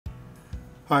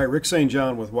Hi, Rick St.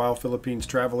 John with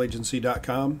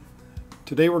WildPhilippinesTravelAgency.com.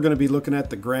 Today we're going to be looking at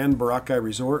the Grand Boracay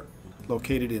Resort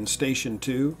located in Station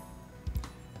 2.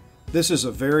 This is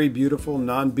a very beautiful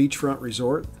non-beachfront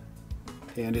resort,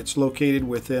 and it's located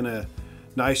within a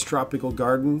nice tropical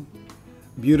garden,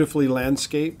 beautifully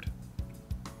landscaped.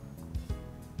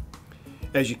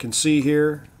 As you can see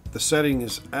here, the setting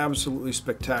is absolutely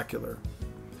spectacular.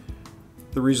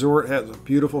 The resort has a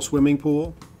beautiful swimming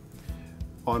pool.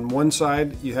 On one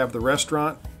side you have the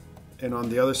restaurant, and on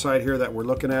the other side here that we're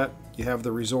looking at you have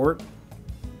the resort.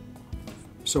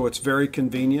 So it's very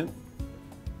convenient,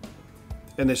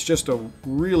 and it's just a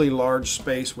really large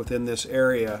space within this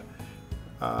area,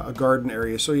 a garden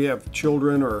area. So you have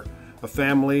children or a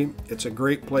family, it's a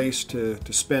great place to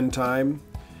spend time.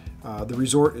 The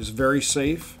resort is very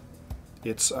safe.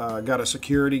 It's got a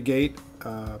security gate,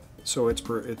 so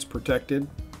it's protected.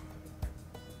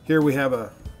 Here we have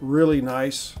a really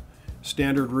nice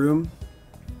standard room.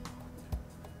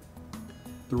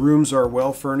 The rooms are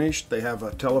well furnished. They have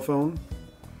a telephone,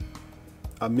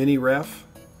 a mini ref.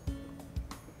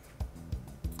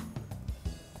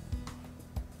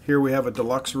 Here we have a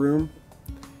deluxe room,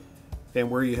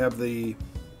 and where you have the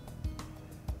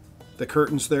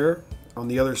curtains there, on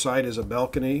the other side is a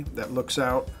balcony that looks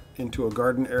out into a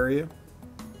garden area.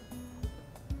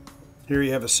 Here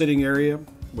you have a sitting area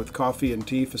with coffee and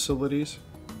tea facilities.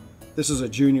 This is a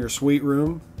junior suite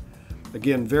room.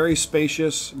 Again, very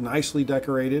spacious, nicely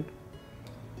decorated.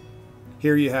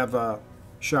 Here you have a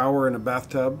shower and a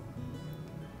bathtub.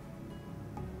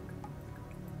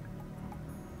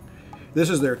 This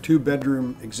is their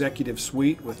 2-bedroom executive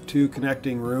suite with 2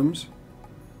 connecting rooms.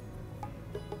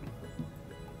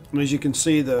 And as you can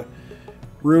see, the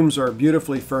rooms are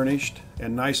beautifully furnished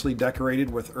and nicely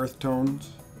decorated with earth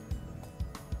tones.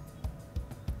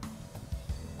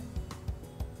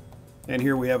 And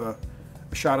here we have a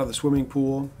shot of the swimming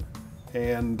pool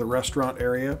and the restaurant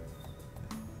area.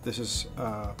 This is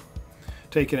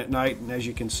taken at night, and as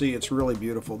you can see, it's really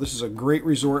beautiful. This is a great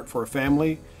resort for a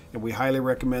family, and we highly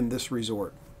recommend this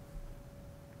resort.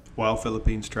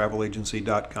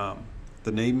 WildPhilippinesTravelAgency.com,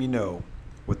 the name you know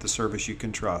with the service you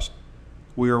can trust.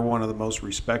 We are one of the most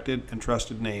respected and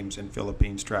trusted names in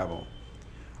Philippines travel,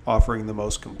 offering the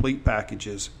most complete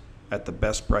packages at the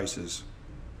best prices,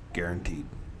 guaranteed.